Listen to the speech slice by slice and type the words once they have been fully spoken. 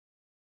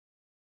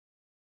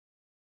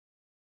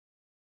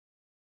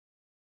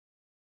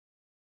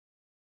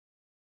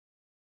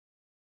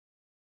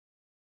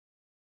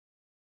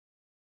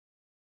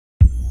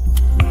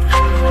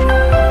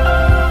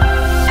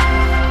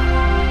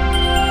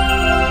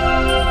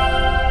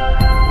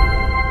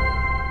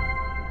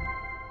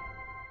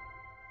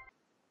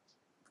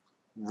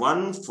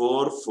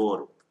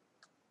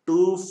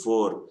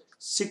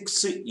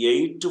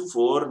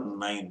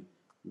144246849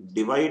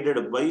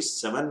 divided by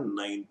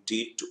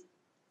 792.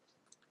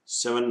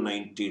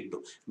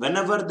 792.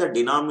 Whenever the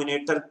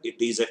denominator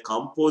it is a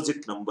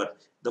composite number,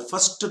 the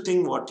first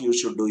thing what you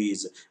should do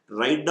is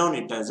write down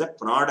it as a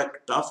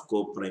product of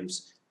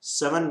coprimes.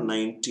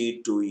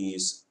 792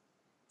 is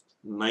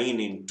 9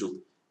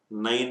 into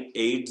 9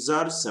 8s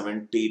are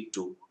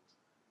 72.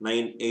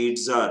 9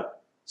 8s are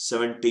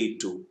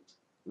 72.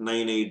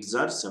 9 8s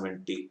are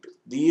 72.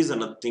 These are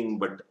nothing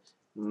but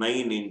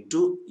 9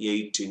 into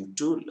 8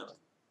 into 11.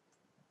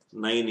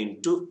 9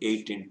 into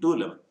 8 into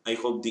 11. I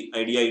hope the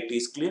idea it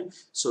is clear.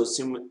 So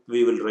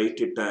we will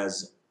write it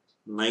as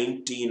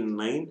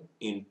 99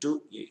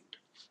 into 8.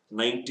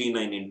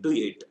 99 into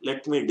 8.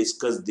 Let me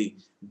discuss the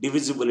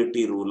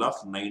divisibility rule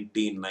of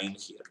 99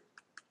 here.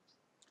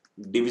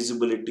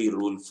 Divisibility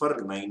rule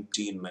for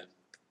 99.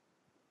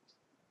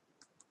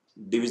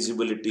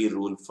 Divisibility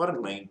rule for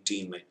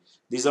 99.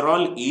 These are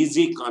all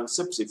easy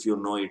concepts if you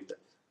know it.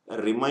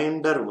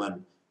 Reminder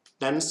 1.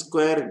 10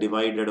 square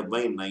divided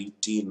by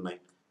 99.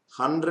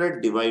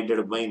 100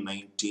 divided by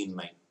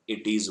 99.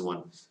 It is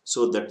 1.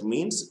 So that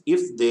means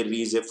if there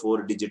is a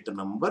 4-digit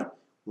number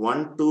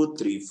 1, 2,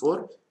 3,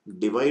 4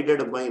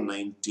 divided by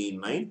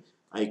 99,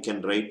 I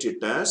can write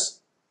it as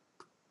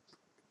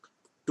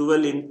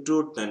 12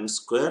 into 10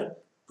 square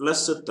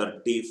plus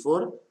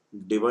 34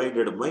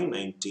 divided by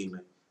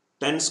 99.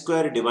 10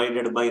 square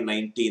divided by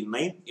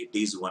 99, it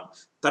is 1.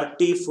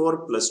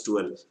 34 plus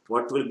 12,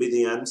 what will be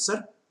the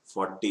answer?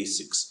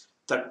 46.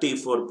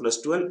 34 plus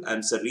 12,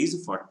 answer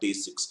is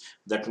 46.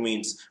 That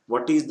means,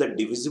 what is the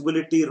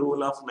divisibility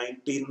rule of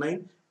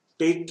 99?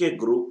 Take a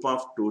group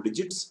of 2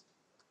 digits.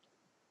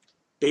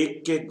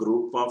 Take a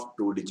group of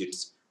 2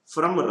 digits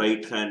from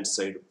right hand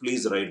side.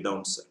 Please write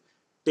down, sir.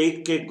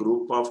 Take a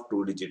group of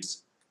 2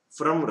 digits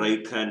from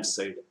right hand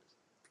side.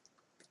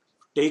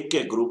 Take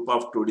a group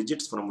of 2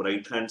 digits from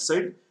right hand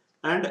side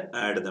and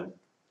add them.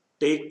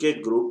 Take a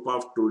group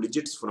of 2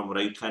 digits from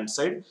right hand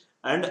side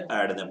and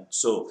add them.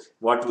 So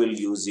what we'll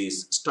use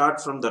is, start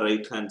from the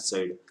right hand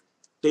side.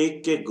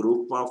 Take a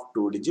group of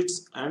 2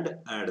 digits and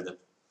add them.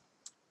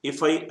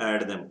 If I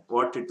add them,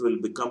 what it will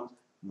become?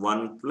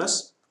 1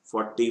 plus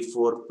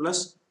 44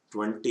 plus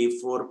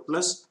 24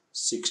 plus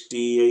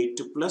 68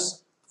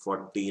 plus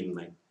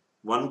 49.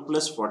 1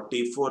 plus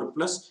 44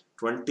 plus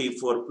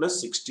 24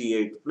 plus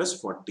 68 plus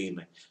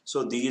 49.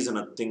 So these are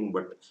nothing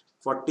but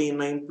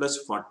 49 plus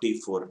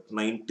 44,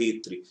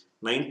 93.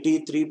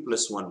 93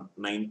 plus 1,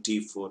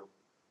 94.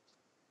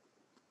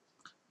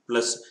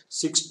 Plus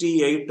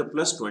 68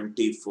 plus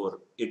 24,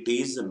 it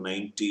is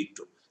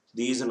 92.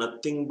 These are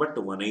nothing but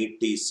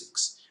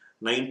 186.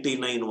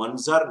 99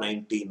 ones are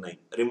 99.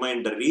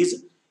 Remainder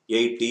is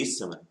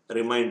 87.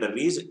 Remainder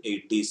is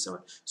 87.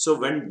 So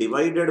when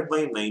divided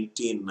by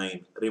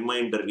 99,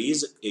 remainder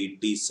is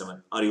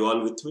 87. Are you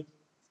all with me?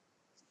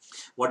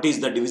 What is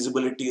the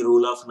divisibility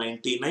rule of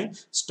 99?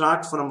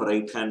 Start from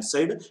right hand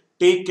side.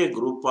 Take a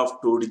group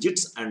of 2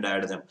 digits and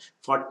add them.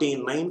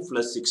 49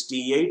 plus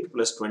 68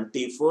 plus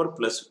 24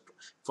 plus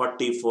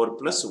 44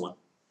 plus 1.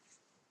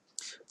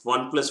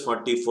 1 plus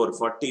 44,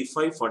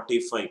 45,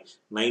 45,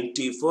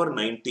 94,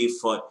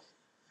 94.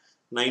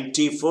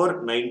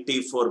 94,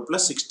 94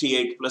 plus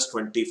 68 plus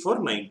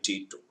 24,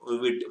 92.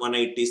 With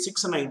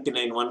 186,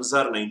 99 ones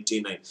are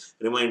 99.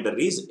 Remainder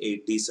is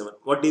 87.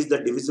 What is the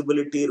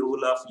divisibility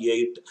rule of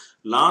 8?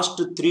 Last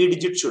 3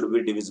 digits should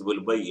be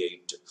divisible by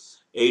 8.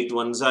 8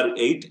 ones are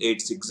 8,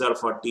 8 6 are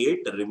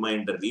 48.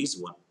 Remainder is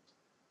 1.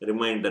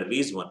 Remainder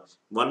is 1.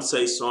 Once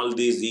I solve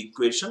this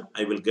equation,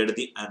 I will get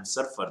the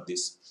answer for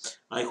this.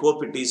 I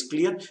hope it is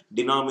clear.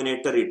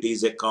 Denominator, it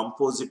is a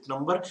composite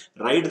number.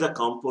 Write the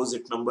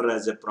composite number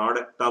as a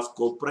product of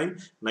coprime.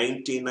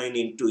 99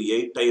 into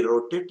 8 I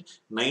wrote it.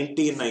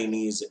 99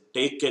 is,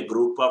 take a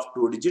group of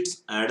 2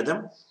 digits, add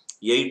them.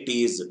 8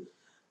 is,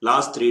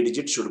 last 3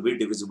 digits should be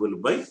divisible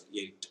by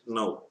 8.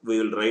 Now we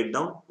will write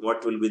down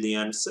what will be the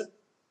answer.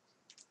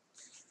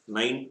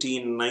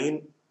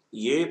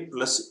 99A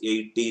plus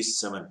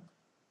 87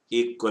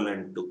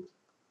 equivalent to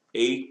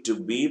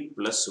 8B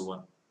plus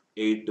 1.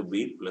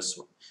 8B plus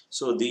 1.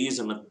 So these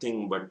are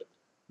nothing but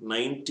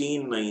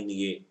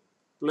 99A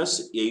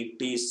plus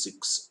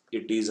 86.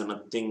 It is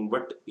nothing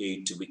but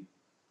 8B.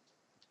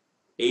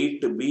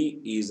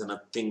 8B is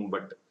nothing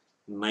but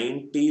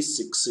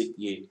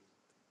 96A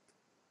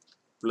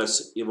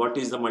plus, what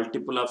is the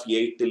multiple of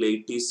 8 till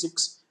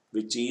 86?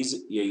 Which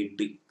is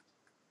 80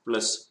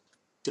 plus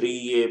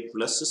 3A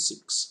plus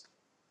 6.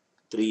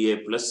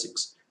 3A plus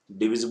 6.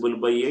 Divisible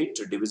by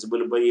 8,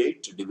 divisible by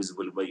 8,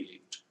 divisible by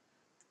 8.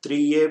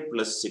 3A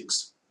plus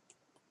 6.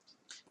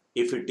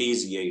 If it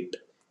is 8,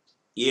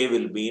 A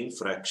will be in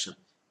fraction.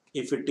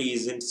 If it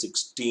is in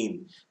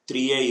 16,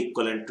 3A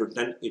equivalent to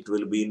 10, it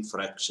will be in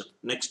fraction.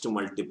 Next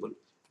multiple,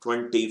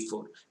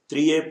 24.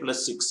 3A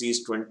plus 6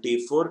 is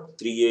 24,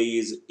 3A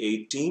is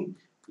 18,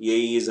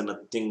 A is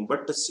nothing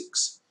but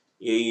 6.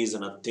 A is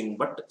nothing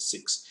but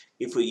 6.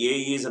 If A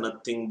is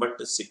nothing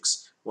but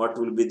 6, what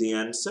will be the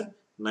answer?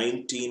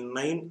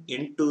 99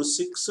 into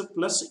 6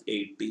 plus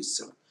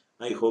 87.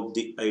 I hope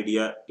the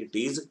idea it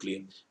is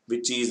clear,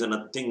 which is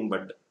nothing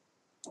but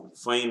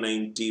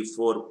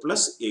 594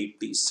 plus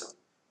 87.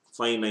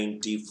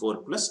 594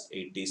 plus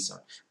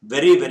 87.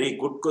 Very, very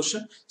good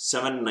question.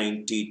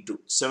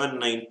 792.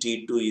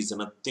 792 is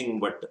nothing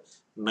but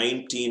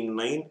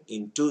 99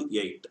 into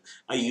 8.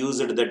 I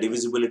used the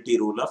divisibility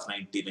rule of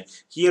 99.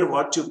 Here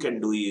what you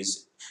can do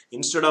is,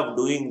 instead of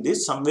doing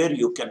this, somewhere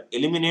you can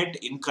eliminate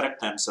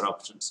incorrect answer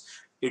options.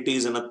 It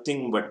is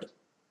nothing but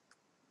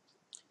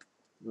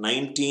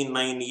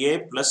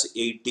 99a plus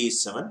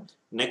 87.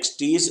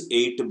 Next is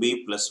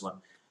 8b plus 1.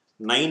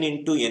 9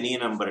 into any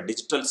number,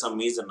 digital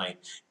sum is 9.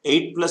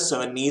 8 plus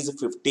 7 is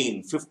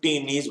 15.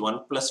 15 is 1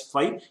 plus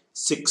 5,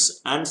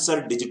 6.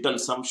 Answer digital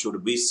sum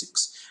should be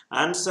 6.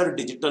 Answer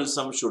digital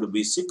sum should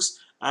be 6.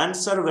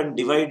 Answer when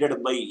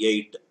divided by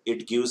 8,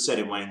 it gives a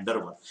remainder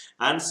 1.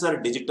 Answer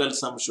digital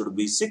sum should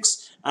be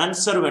 6.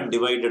 Answer when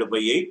divided by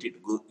 8,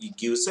 it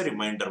gives a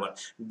remainder 1.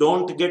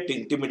 Don't get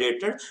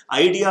intimidated.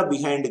 Idea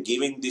behind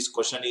giving this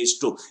question is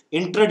to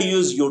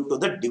introduce you to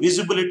the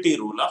divisibility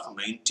rule of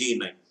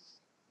 99.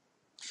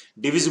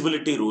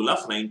 Divisibility rule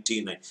of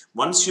 99.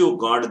 Once you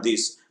got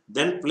this,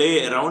 then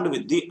play around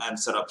with the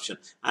answer option.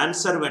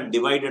 Answer when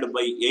divided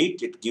by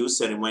 8, it gives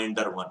a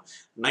remainder 1.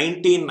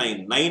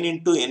 99. 9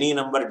 into any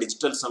number,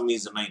 digital sum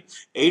is 9.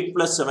 8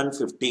 plus 7,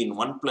 15.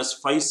 1 plus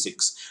 5,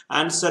 6.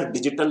 Answer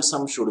digital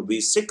sum should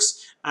be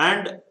 6.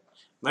 And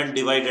when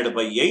divided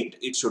by 8,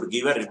 it should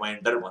give a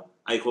remainder 1.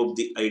 I hope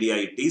the idea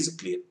it is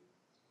clear.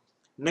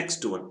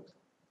 Next one.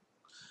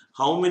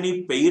 How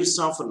many pairs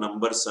of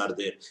numbers are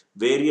there?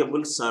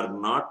 Variables are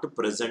not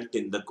present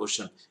in the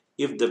question.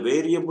 If the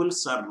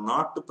variables are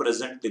not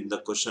present in the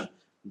question,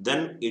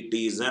 then it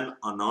is an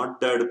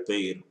unordered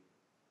pair.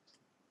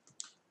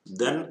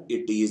 Then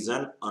it is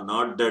an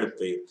unordered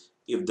pair.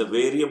 If the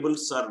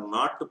variables are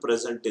not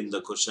present in the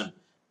question,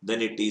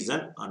 then it is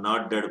an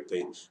unordered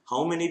pair.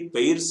 How many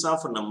pairs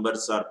of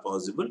numbers are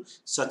possible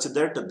such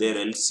that their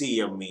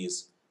LCM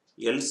is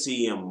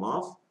LCM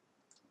of,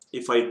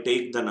 if I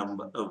take the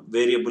number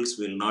variables,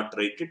 will not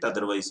write it,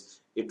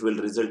 otherwise it will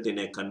result in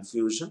a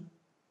confusion.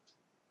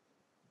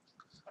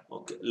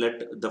 Okay,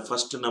 let the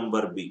first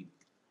number be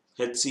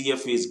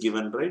HCF is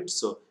given, right?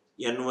 So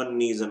N1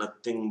 is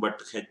nothing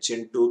but H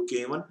into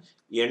K1,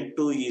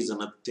 N2 is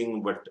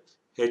nothing but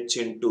H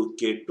into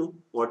K2.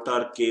 What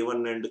are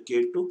K1 and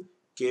K2?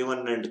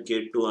 K1 and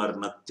K2 are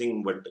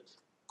nothing but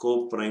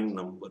co-prime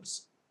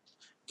numbers.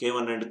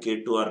 K1 and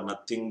K2 are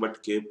nothing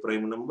but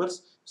K-prime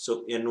numbers.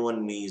 So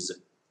N1 is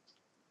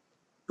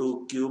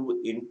 2 cube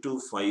into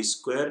 5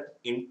 square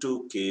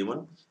into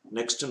K1.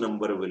 Next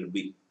number will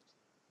be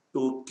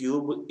 2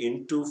 cube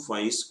into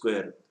 5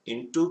 square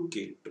into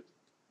K2.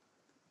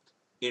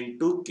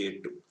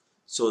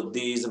 So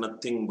this is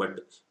nothing but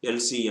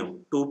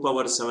LCM. 2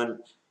 power 7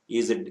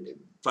 is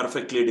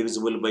perfectly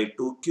divisible by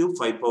 2 cube.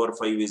 5 power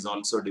 5 is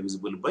also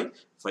divisible by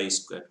 5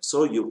 square.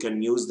 So you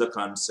can use the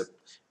concept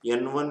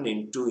N1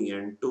 into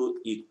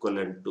N2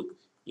 equivalent to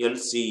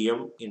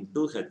LCM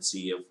into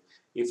HCF.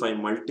 If I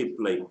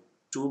multiply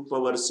 2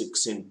 power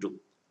 6 into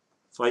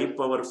 5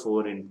 power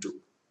 4 into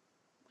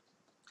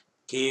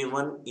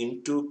K1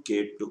 into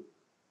K2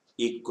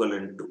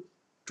 equivalent to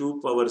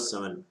 2 power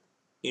 7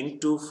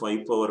 into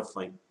 5 power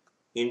 5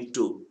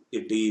 into,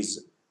 it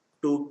is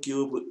 2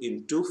 cube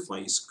into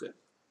 5 square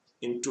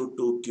into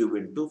 2 cube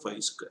into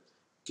 5 square.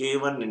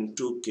 K1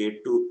 into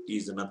K2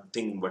 is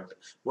nothing but,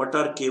 what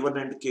are K1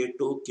 and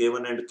K2?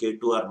 K1 and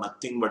K2 are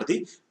nothing but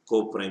the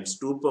co-primes.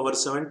 2 power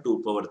 7,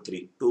 2 power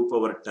 3, 2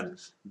 power 10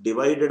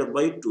 divided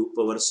by 2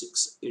 power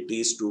 6, it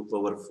is 2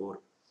 power 4.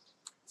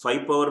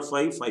 5 power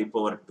 5, 5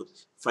 power 2,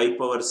 5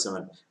 power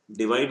 7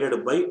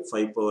 divided by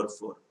 5 power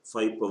 4,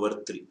 5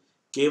 power 3.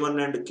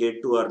 K1 and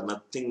K2 are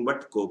nothing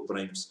but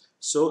co-primes.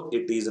 So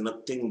it is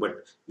nothing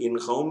but, in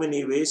how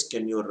many ways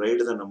can you write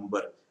the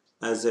number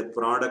as a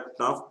product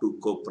of two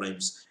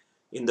co-primes?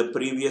 In the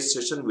previous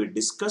session we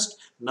discussed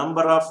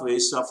number of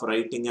ways of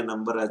writing a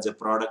number as a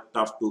product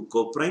of two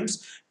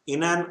co-primes.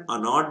 In an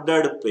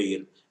unordered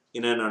pair,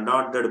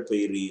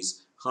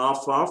 is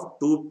half of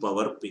 2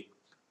 power p.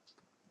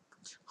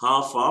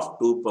 Half of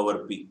 2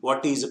 power p.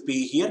 What is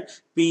p here?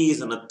 P is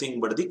nothing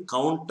but the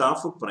count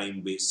of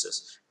prime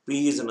bases.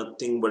 P is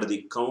nothing but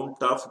the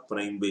count of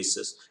prime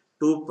bases.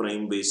 2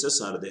 prime bases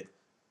are there.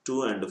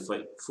 2 and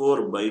 5.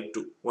 4 by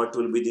 2. What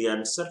will be the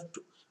answer?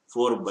 2.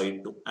 4 by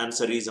 2.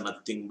 Answer is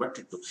nothing but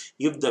 2.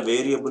 If the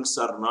variables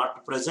are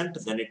not present,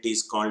 then it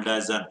is called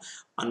as an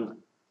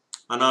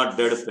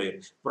unordered pair.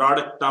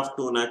 Product of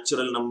two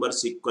natural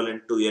numbers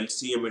equivalent to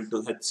LCM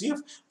into HCF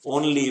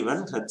only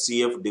when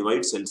HCF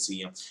divides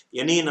LCM.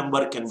 Any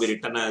number can be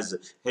written as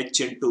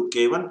H into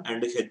K1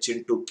 and H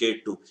into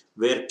K2,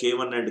 where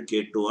K1 and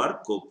K2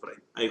 are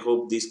co-prime. I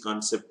hope this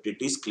concept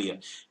it is clear.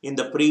 In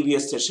the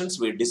previous sessions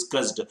we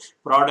discussed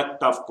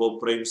product of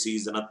co-primes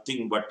is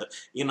nothing but,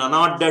 in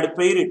unordered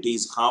pair it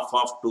is half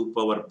of 2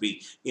 power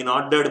p. In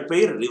ordered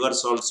pair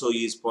reverse also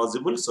is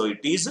possible, so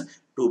it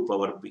is 2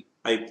 power p.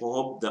 I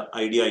hope the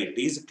idea it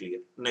is clear.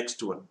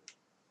 Next one.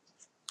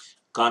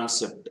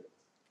 concept.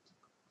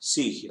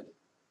 See here,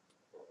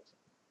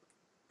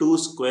 2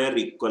 square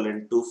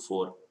equivalent to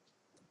 4.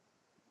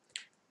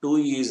 2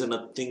 is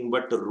nothing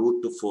but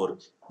root 4,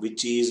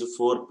 which is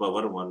 4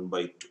 power 1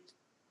 by 2.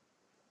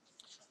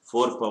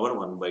 4 power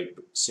 1 by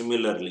 2.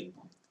 Similarly,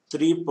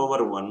 3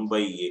 power 1 by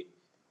A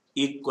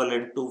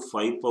equivalent to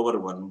 5 power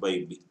 1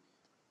 by B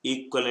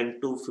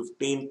equivalent to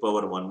 15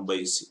 power 1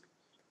 by C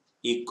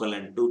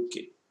equivalent to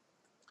K.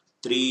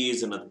 3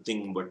 is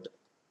nothing but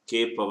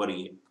K power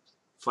A.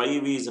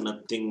 5 is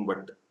nothing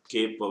but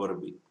K power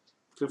B.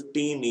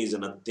 15 is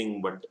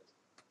nothing but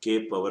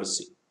K power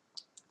C.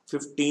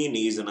 15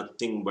 is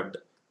nothing but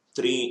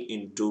 3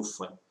 into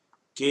 5.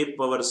 K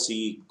power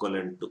C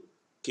equivalent to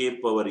K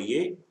power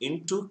A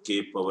into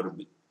K power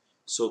B.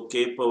 So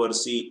K power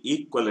C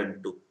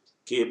equivalent to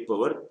K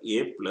power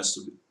A plus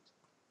B.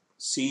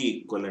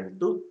 C equivalent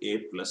to A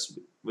plus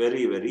B.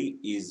 Very, very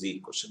easy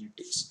question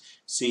it is.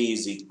 C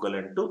is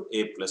equivalent to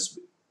A plus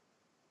B.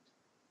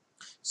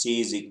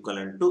 C is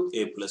equivalent to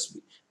A plus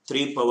B.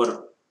 3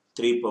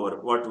 power,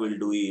 what we'll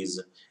do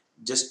is,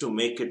 just to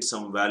make it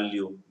some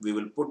value, we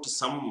will put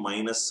some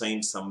minus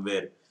sign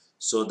somewhere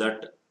so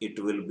that it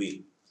will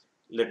be,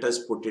 let us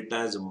put it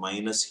as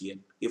minus here.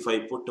 If I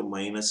put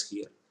minus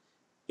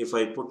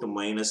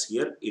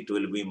here, it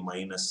will be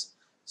minus.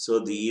 So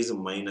this is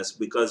minus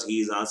because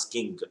he is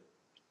asking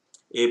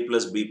A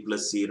plus B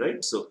plus C,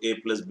 right? So A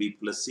plus B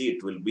plus C,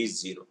 it will be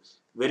 0.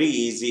 Very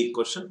easy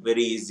question,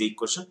 very easy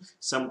question.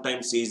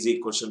 Sometimes easy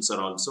questions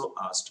are also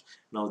asked.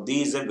 Now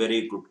this is a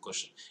very good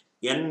question.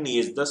 N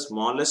is the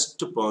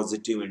smallest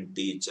positive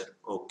integer,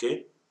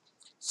 okay,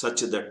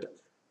 such that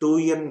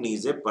 2n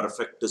is a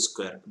perfect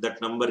square.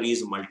 That number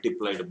is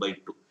multiplied by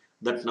 2.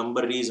 That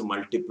number is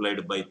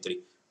multiplied by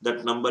 3.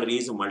 That number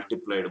is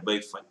multiplied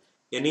by 5.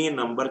 Any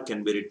number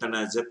can be written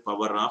as a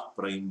power of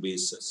prime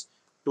basis.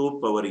 2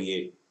 power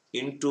A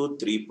into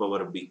 3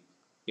 power B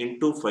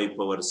into 5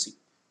 power C,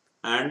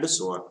 and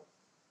so on.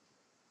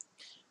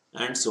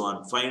 And so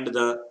on. Find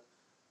the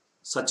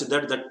such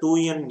that the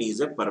 2n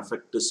is a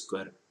perfect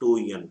square.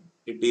 2n,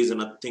 it is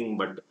nothing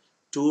but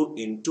 2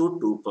 into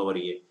 2 power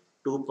A,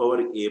 2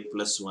 power A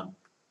plus 1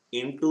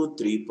 into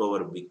 3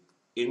 power B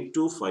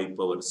into 5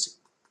 power C.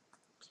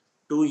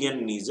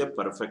 2n is a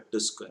perfect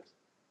square.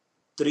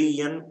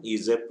 3n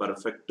is a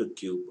perfect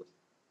cube.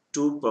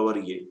 2 power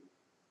A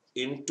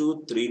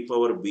into 3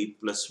 power B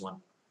plus 1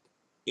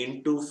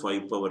 into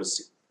 5 power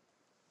C.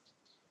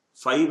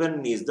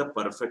 5n is the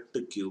perfect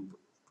cube.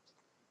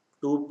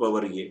 2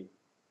 power A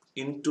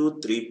into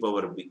 3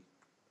 power B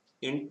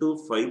into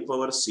 5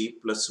 power C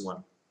plus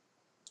 1.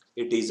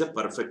 It is a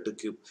perfect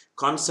cube.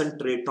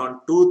 Concentrate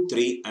on 2,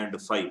 3 and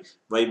 5.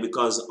 Why?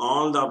 Because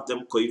all of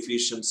them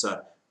coefficients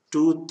are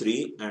 2,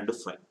 3 and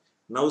 5.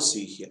 Now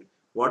see here.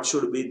 What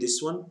should be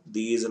this one?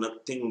 This is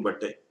nothing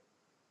but a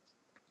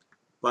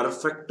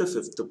perfect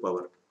fifth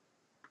power.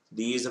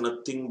 This is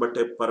nothing but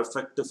a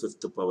perfect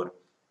fifth power.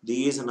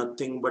 This is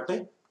nothing but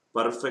a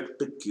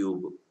perfect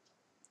cube.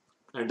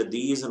 And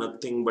this is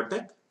nothing but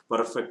a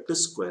perfect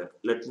square.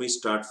 Let me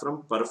start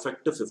from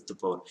perfect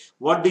fifth power.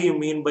 What do you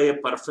mean by a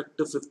perfect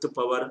fifth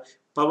power?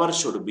 Power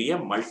should be a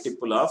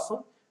multiple of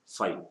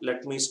 5.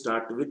 Let me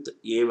start with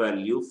A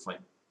value 5.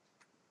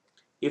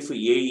 If A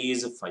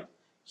is 5,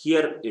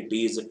 here it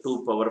is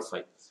 2 power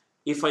 5.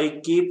 If I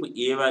keep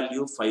A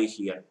value 5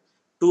 here,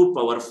 2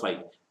 power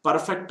 5.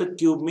 Perfect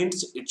cube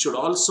means it should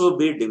also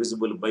be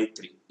divisible by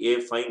 3.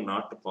 A5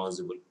 not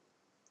possible.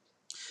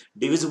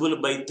 Divisible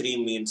by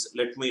 3 means,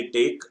 let me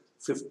take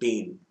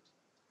 15.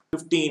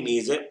 15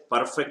 is a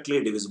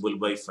perfectly divisible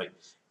by 5.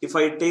 If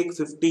I take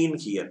 15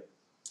 here,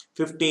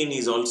 15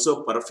 is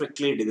also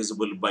perfectly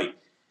divisible by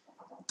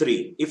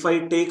 3. If I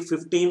take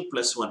 15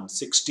 plus 1,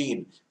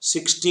 16.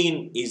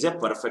 16 is a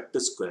perfect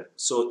square.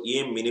 So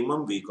A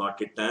minimum we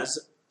got it as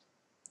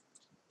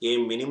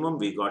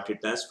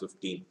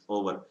 15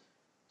 over.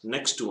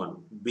 Next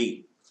one,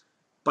 B.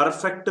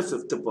 Perfect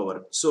fifth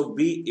power. So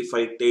B, if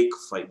I take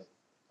 5.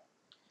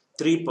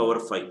 3 power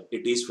 5,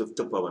 it is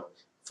fifth power.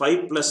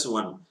 5 plus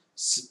 1,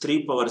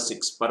 3 power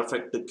 6,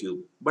 perfect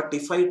cube. But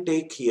if I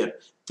take here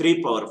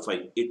 3 power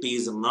 5, it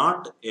is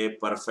not a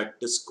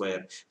perfect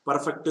square.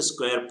 Perfect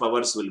square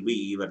powers will be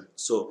even.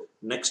 So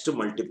next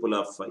multiple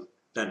of 5,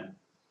 10.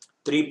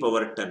 3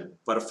 power 10,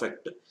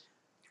 perfect.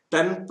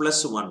 10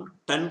 plus 1,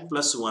 10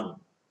 plus 1.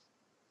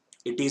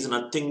 It is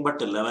nothing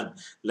but 11.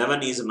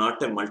 11 is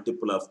not a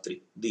multiple of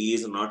 3.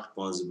 This is not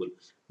possible.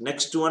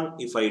 Next one,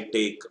 if I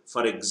take,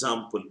 for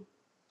example,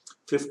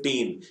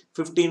 15.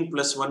 15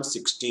 plus 1,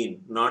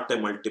 16. Not a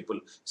multiple.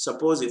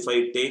 Suppose if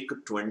I take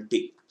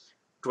 20.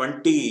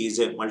 20 is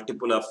a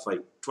multiple of 5.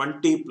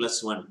 20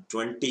 plus 1,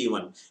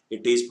 21.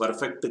 It is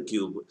perfect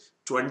cube.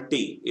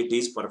 20, it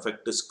is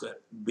perfect square.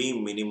 B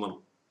minimum.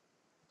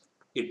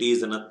 It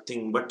is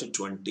nothing but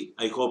 20.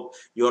 I hope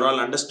you are all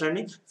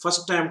understanding.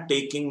 First I am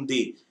taking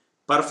the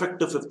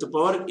perfect fifth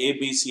power. A,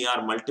 B, C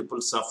are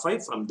multiples of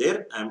 5. From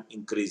there I am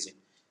increasing.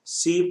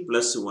 C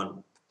plus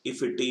 1.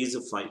 If it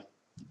is 5.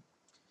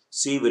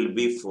 C will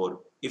be 4.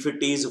 If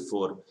it is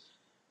 4,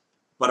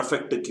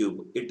 perfect cube.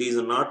 It is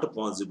not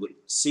possible.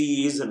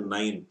 C is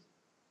 9.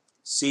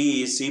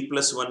 C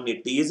plus 1,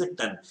 it is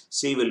 10.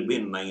 C will be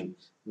 9.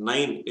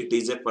 9, it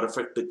is a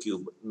perfect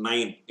cube.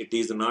 9, it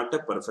is not a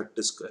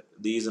perfect square.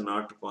 These are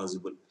not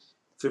possible.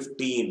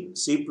 15,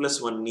 C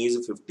plus 1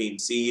 is 15.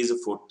 C is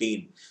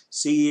 14.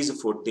 C is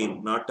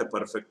 14, not a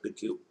perfect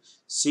cube.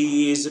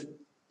 C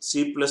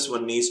plus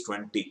 1 is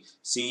 20.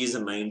 C is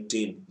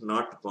 19,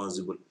 not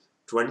possible.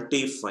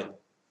 25.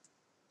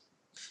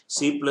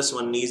 C plus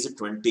 1 is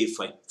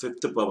 25,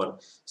 fifth power.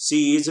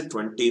 C is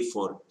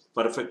 24,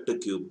 perfect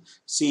cube.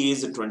 C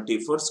is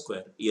 24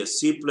 square. Yes,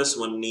 C plus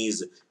 1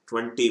 is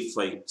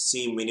 25.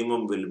 C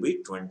minimum will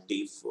be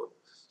 24.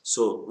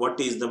 So, what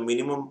is the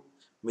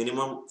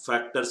minimum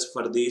factors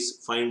for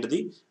this? Find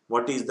the,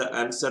 what is the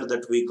answer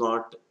that we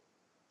got?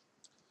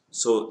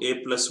 So, A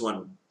plus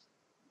 1.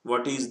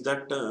 What is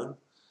that?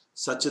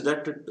 Such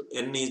that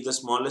n is the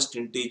smallest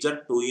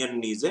integer,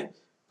 2n is a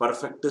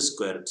perfect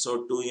square.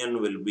 So,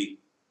 2n will be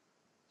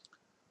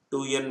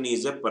 2n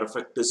is a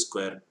perfect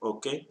square.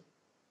 Okay,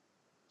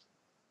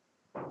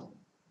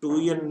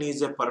 2n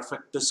is a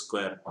perfect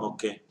square.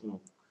 Okay,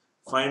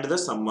 find the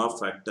sum of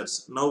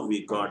factors. Now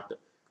we got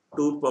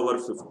 2 power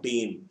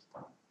 15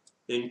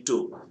 into,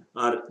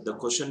 or the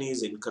question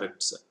is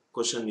incorrect, sir.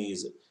 Question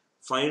is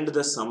find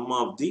the sum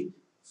of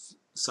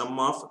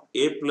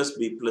a plus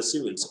b plus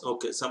c wins.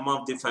 Okay, sum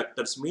of the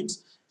factors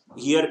means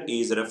here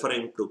is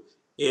referring to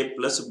a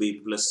plus b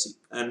plus c.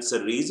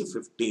 Answer is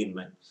 15.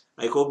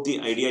 I hope the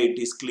idea it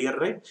is clear,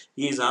 right?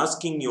 He is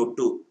asking you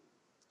to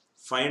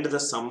find the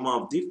sum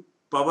of the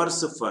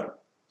powers for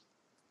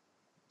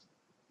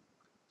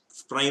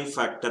prime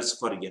factors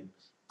for n.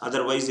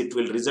 Otherwise, it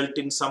will result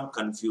in some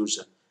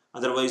confusion.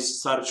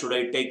 Otherwise, sir, should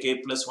I take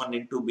a plus 1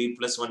 into b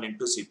plus 1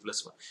 into c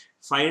plus 1?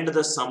 Find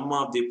the sum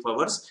of the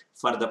powers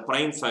for the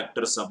prime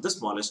factors of the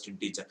smallest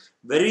integer.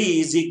 Very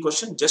easy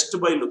question. Just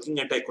by looking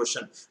at a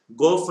question,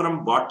 go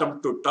from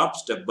bottom to top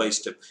step by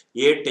step.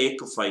 A take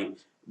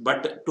 5,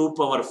 but 2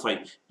 power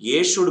 5.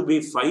 A should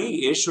be 5.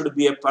 A should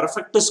be a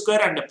perfect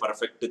square and a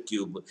perfect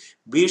cube.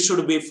 B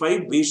should be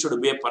 5. B should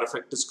be a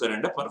perfect square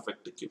and a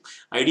perfect cube.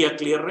 Idea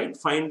clear, right?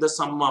 Find the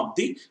sum of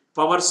the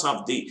powers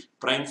of the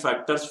prime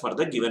factors for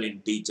the given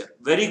integer.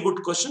 Very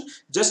good question.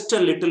 Just a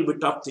little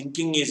bit of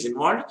thinking is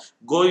involved.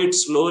 Go it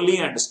slowly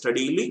and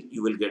steadily.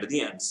 You will get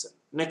the answer.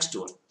 Next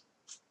one.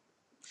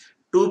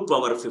 2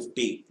 power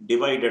 50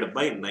 divided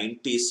by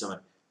 97.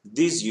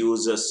 This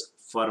uses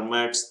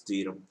Fermat's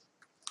theorem.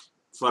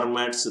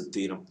 Fermat's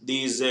theorem.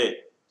 This is a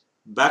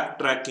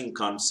backtracking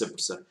concept,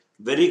 sir.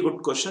 Very good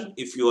question.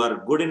 If you are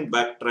good in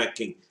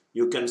backtracking,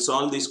 you can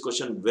solve this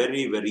question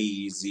very, very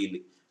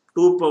easily.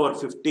 2 power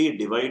 50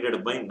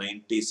 divided by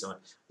 97.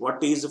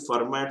 What is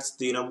Fermat's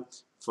theorem?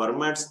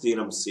 Fermat's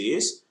theorem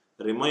says,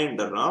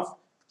 remainder of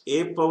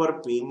a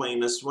power p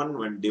minus 1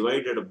 when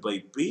divided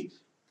by p,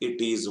 it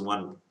is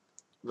 1.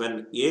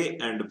 When a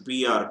and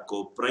p are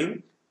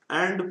co-prime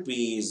and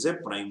p is a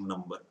prime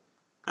number.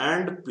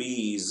 And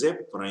p is a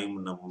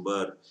prime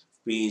number.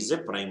 P is a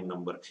prime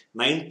number.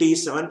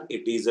 97,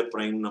 it is a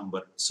prime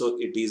number. So,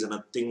 it is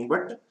nothing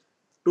but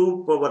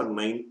 2 power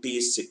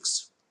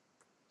 96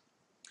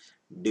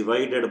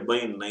 divided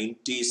by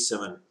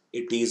 97,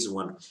 it is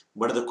 1.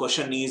 But the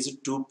question is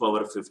 2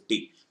 power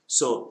 50.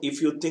 So,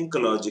 if you think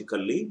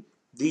logically,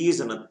 this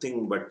is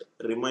nothing but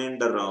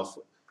remainder of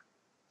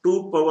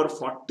 2 power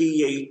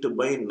 48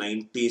 by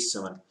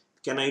 97.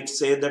 Can I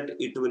say that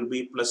it will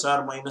be plus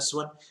or minus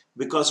 1?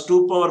 Because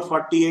 2 power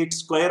 48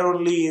 square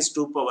only is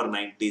 2 power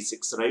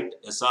 96, right?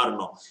 Yes or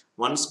no?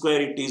 1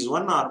 square it is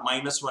 1 or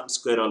minus 1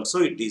 square also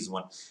it is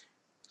 1.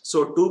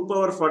 So 2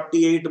 power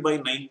 48 by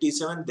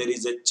 97, there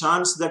is a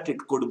chance that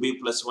it could be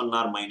plus 1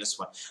 or minus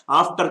 1.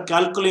 After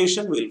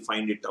calculation, we will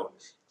find it out.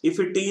 If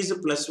it is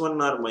plus 1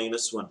 or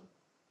minus 1,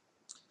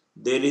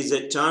 there is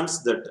a chance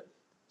that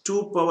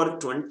 2 power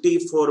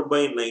 24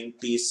 by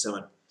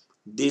 97.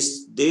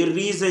 There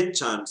is a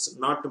chance,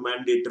 not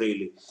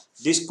mandatorily.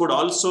 This could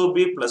also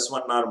be plus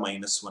 1 or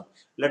minus 1.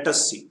 Let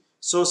us see.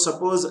 So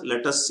suppose,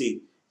 let us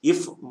see.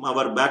 If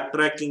our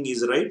backtracking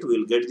is right, we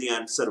will get the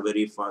answer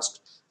very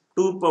fast.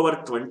 2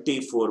 power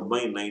 24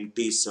 by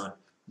 97.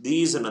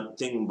 These are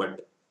nothing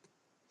but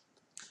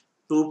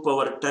 2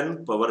 power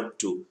 10 power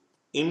 2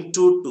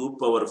 into 2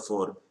 power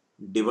 4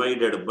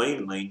 divided by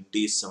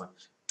 97.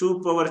 2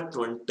 power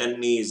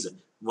 10 is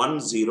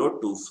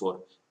 1024.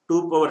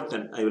 2 power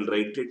 10, I will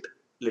write it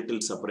little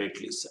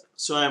separately, sir.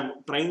 So I am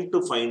trying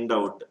to find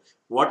out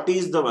what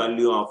is the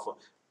value of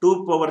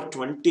 2 power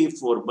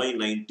 24 by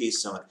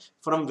 97.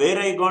 From where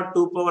I got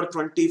 2 power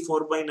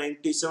 24 by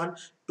 97?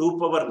 2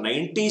 power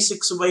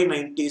 96 by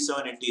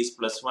 97, it is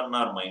plus 1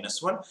 or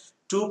minus 1.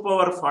 2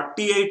 power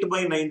 48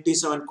 by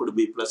 97 could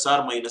be plus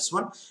or minus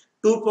 1.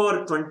 2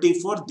 power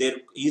 24, there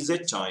is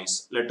a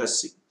choice. Let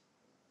us see.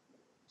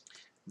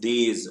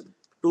 These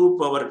 2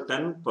 power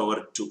 10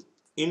 power 2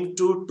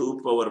 into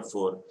 2 power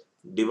 4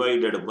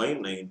 divided by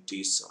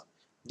 97.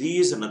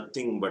 These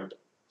nothing but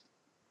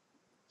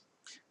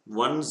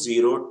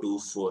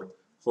 1024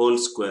 whole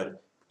square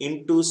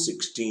into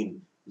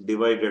 16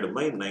 divided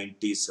by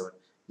 97.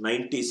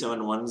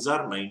 97 ones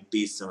are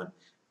 97.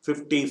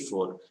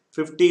 54.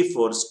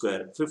 54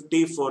 square.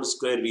 54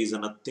 square is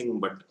nothing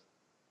but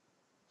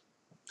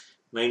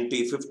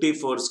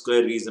 54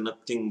 square is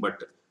nothing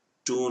but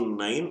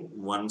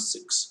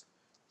 2916.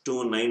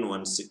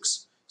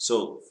 2916.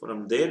 So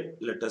from there,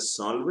 let us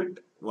solve it.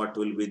 What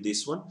will be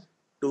this one?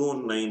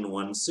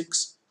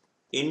 2916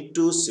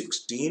 into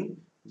 16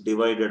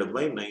 divided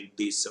by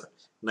 97.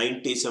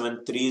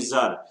 97 threes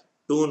are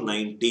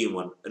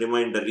 291.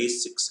 Remainder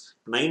is 6.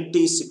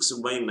 96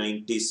 by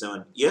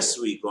 97. Yes,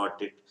 we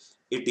got it.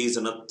 It is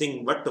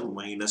nothing but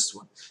minus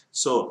 1.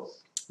 So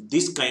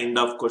this kind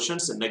of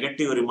questions,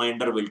 negative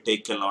remainder will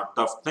take a lot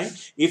of time.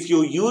 If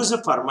you use a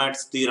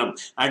Fermat's theorem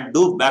and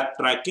do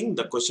backtracking,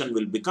 the question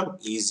will become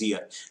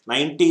easier.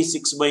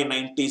 96 by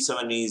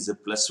 97 is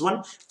plus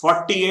 1.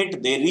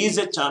 48, there is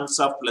a chance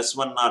of plus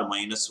 1 or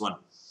minus 1.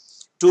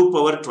 2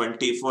 power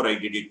 24, I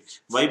did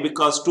it. Why?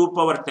 Because 2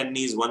 power 10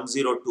 is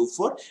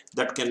 1024.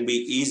 That can be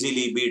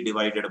easily be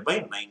divided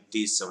by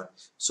 97.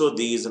 So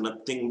these is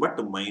nothing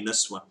but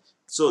minus 1.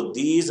 So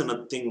these is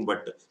nothing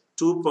but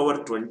 2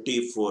 power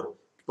 24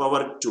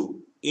 power 2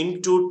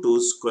 into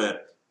 2 square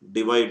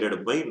divided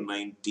by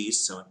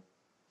 97.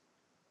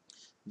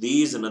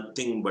 These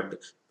nothing but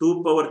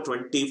 2 power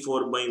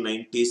 24 by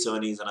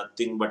 97 is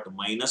nothing but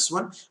minus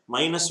 1.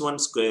 Minus 1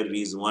 square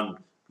is 1.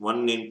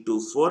 1 into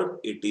 4,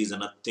 it is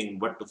nothing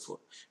but 4.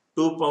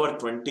 2 power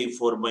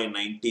 24 by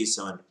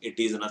 97, it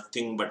is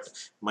nothing but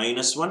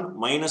minus 1.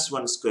 Minus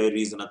 1 square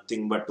is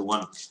nothing but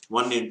 1.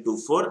 1 into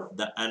 4,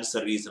 the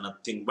answer is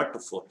nothing but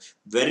 4.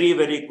 Very,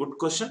 very good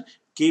question.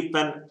 Keep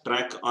an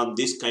track on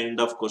this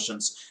kind of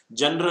questions.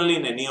 Generally,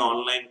 in any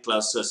online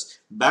classes,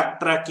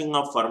 backtracking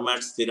of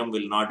Fermat's theorem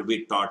will not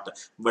be taught.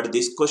 But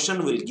this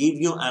question will give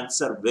you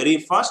answer very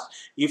fast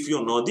if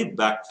you know the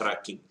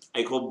backtracking.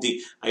 I hope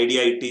the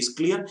idea it is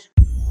clear.